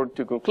say, or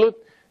to conclude,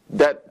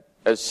 that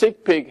a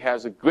sick pig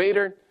has a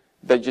greater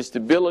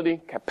digestibility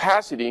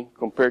capacity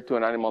compared to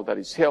an animal that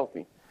is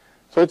healthy.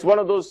 So it's one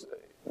of those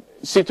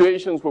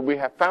situations where we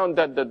have found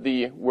that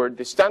where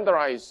the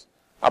standardized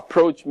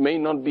approach may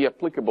not be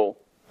applicable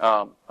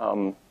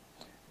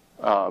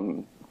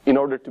in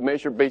order to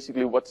measure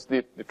basically what's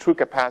the true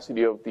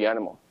capacity of the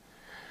animal.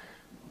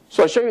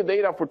 So I show you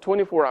data for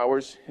 24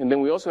 hours, and then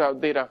we also have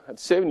data at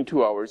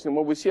 72 hours. And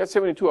what we see at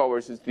 72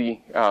 hours is the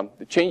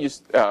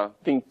changes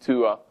thing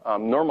to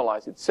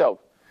normalize itself.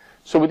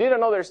 So we did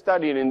another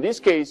study, and in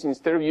this case,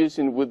 instead of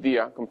using with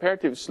the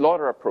comparative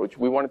slaughter approach,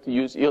 we wanted to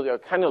use ileal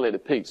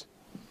cannulated pigs.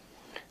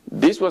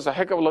 This was a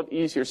heck of a lot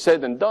easier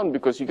said than done,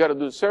 because you got to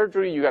do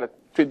surgery, you got to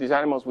treat these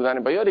animals with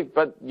antibiotic,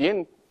 but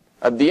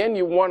at the end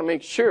you want to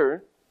make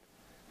sure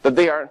that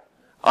they are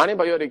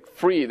antibiotic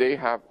free. They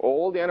have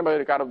all the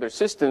antibiotic out of their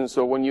system,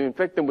 so when you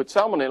infect them with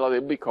salmonella, they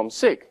become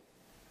sick.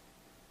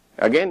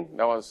 Again,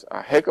 that was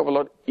a heck of a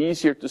lot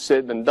easier to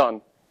say than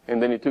done,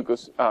 and then it took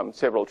us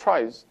several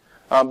tries.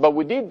 But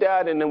we did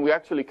that, and then we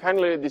actually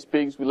cannulated these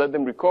pigs. We let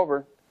them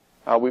recover.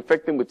 We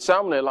infected them with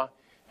salmonella,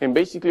 and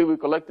basically we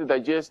collected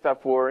digesta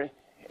for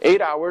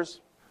 8 hours,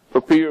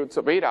 for periods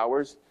of 8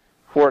 hours,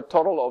 for a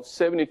total of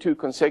 72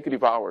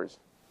 consecutive hours.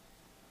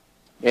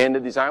 And the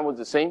design was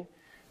the same.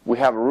 We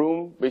have a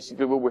room,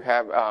 basically, where we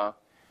have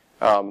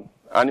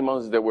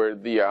animals that were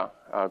the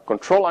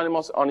control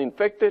animals,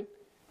 uninfected,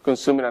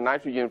 consuming a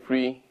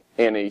nitrogen-free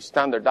and a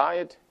standard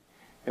diet.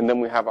 And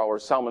then we have our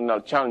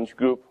salmonella challenge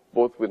group,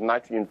 both with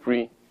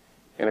nitrogen-free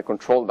and a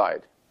controlled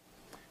diet.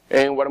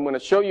 And what I'm going to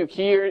show you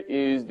here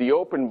is the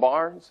open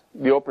bars.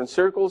 The open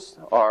circles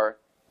are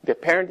the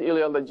apparent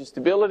ileal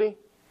digestibility.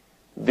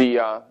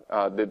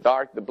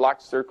 The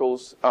black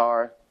circles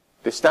are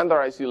the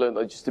standardized ileal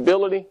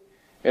digestibility.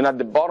 And at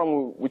the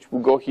bottom, which will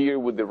go here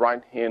with the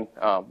right-hand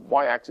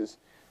y-axis,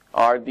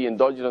 are the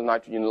endogenous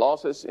nitrogen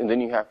losses. And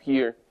then you have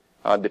here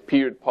the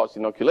period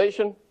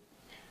post-inoculation. In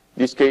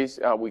this case,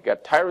 we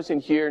got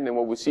tyrosine here. And then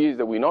what we see is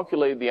that we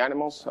inoculate the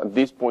animals at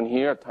this point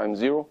here at time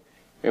 0.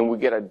 And we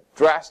get a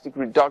drastic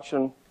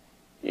reduction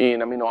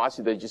in amino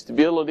acid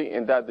digestibility.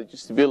 And that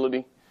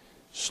digestibility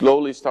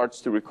slowly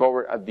starts to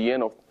recover at the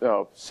end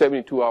of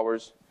 72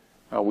 hours.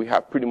 We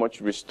have pretty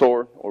much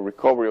restored or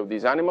recovery of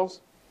these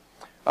animals.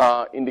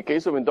 In the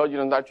case of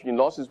endogenous nitrogen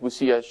losses, we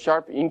see a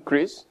sharp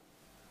increase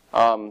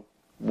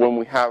when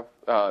we have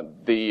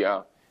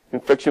the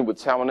infection with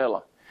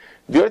salmonella.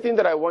 The other thing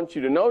that I want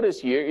you to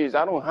notice here is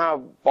I don't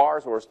have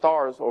bars or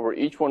stars over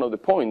each one of the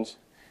points.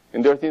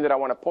 And the other thing that I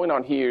want to point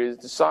out here is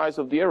the size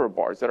of the error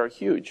bars that are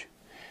huge.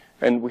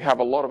 And we have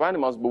a lot of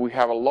animals, but we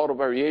have a lot of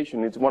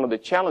variation. It's one of the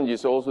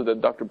challenges also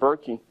that Dr.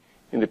 Berkey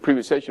in the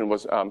previous session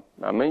was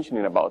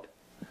mentioning about.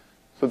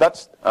 So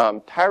that's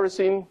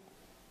tyrosine.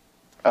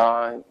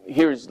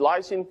 Here is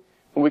lysine,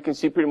 and we can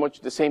see pretty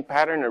much the same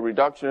pattern, a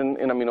reduction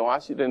in amino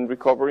acid and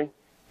recovery,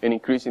 and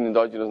increase in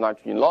endogenous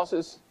nitrogen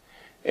losses.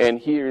 And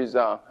here is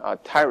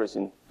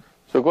tyrosine.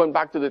 So going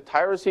back to the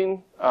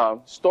tyrosine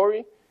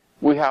story,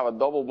 we have a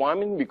double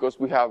whammy because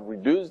we have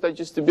reduced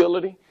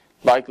digestibility,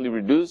 likely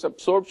reduced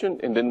absorption,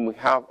 and then we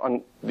have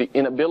the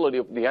inability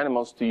of the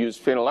animals to use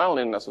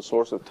phenylalanine as a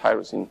source of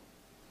tyrosine.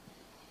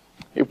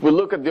 If we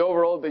look at the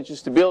overall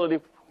digestibility,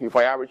 if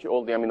I average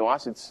all the amino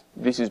acids,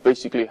 this is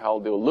basically how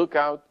they'll look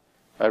out.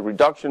 A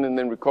reduction and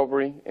then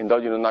recovery,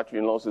 endogenous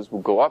nitrogen losses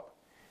will go up,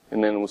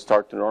 and then we'll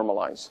start to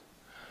normalize.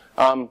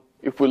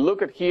 If we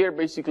look at here,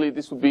 basically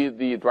this will be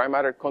the dry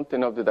matter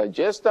content of the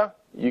digesta.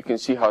 You can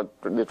see how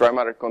the dry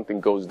matter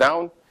content goes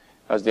down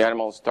as the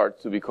animals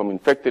start to become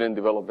infected and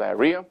develop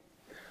diarrhea.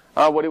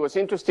 What it was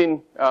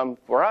interesting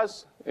for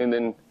us, and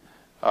then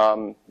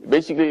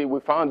basically we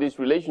found this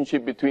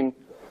relationship between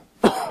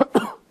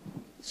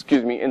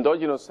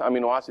endogenous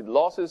amino acid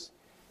losses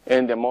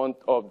and the amount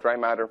of dry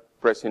matter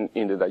present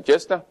in the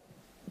digesta.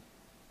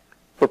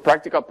 For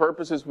practical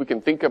purposes, we can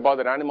think about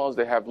that animals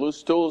that have loose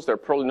stools, they're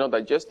probably not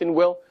digesting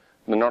well,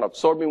 they're not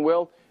absorbing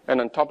well,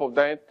 and on top of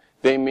that,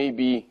 they may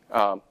be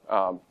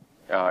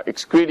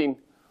excreting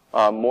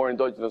more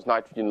endogenous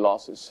nitrogen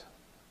losses.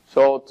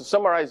 So to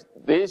summarize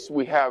this,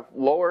 we have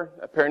lower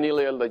apparent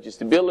ileal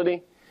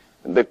digestibility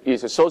that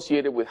is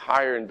associated with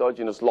higher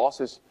endogenous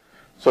losses.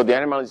 So the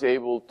animal is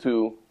able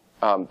to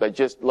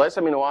digest less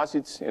amino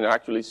acids and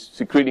actually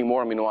secreting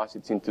more amino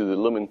acids into the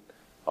lumen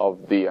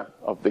of the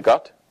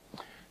gut.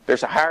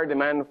 There's a higher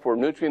demand for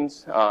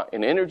nutrients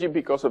and energy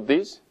because of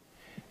this.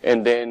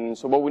 And then,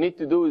 so what we need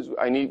to do is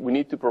we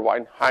need to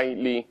provide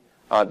highly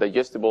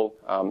digestible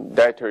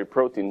dietary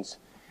proteins.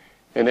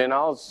 And then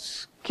I'll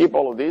skip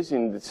all of this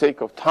in the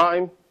sake of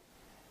time.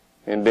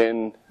 And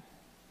then,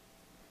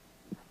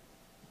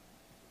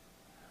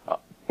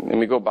 let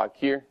me go back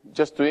here.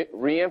 Just to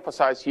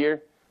re-emphasize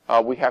here,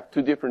 we have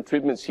two different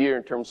treatments here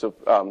in terms of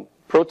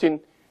protein.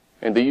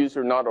 And the use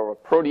or not of a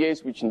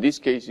protease, which in this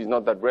case is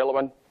not that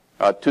relevant.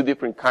 Two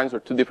different kinds or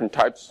two different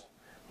types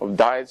of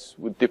diets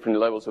with different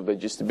levels of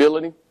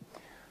digestibility.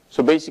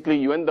 So basically,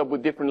 you end up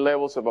with different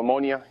levels of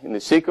ammonia in the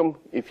cecum.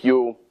 If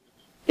you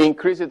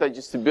increase the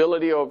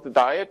digestibility of the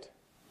diet,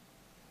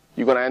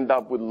 you're going to end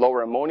up with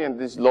lower ammonia, and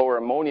this lower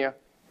ammonia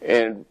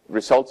and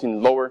results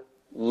in lower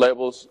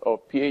levels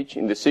of pH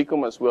in the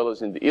cecum as well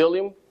as in the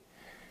ileum.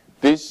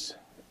 This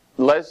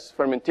less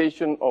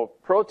fermentation of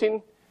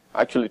protein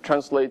actually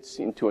translates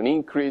into an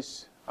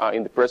increase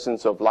in the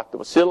presence of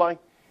lactobacilli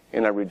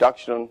and a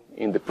reduction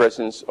in the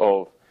presence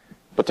of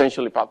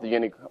potentially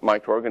pathogenic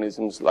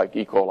microorganisms like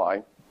E.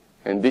 coli.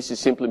 And this is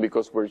simply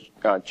because we're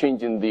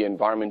changing the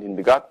environment in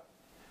the gut.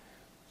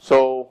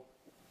 So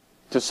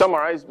to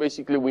summarize,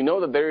 basically, we know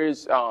that there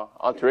is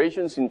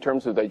alterations in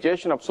terms of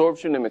digestion,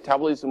 absorption, and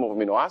metabolism of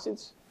amino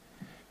acids.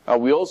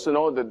 We also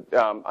know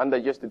that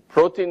undigested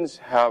proteins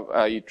have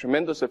a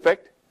tremendous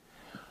effect,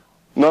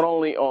 not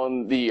only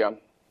on the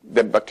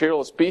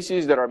bacterial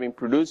species that are being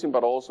producing,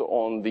 but also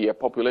on the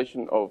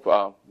population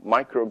of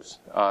microbes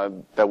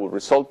that will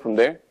result from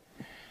there.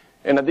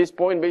 And at this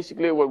point,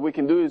 basically, what we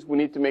can do is we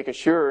need to make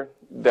sure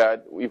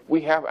that if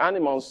we have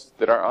animals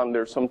that are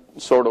under some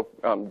sort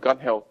of gut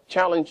health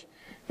challenge,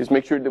 is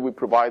make sure that we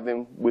provide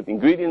them with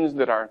ingredients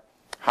that are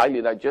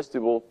highly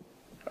digestible,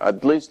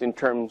 at least in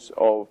terms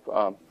of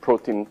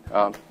protein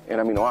and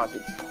amino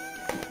acids.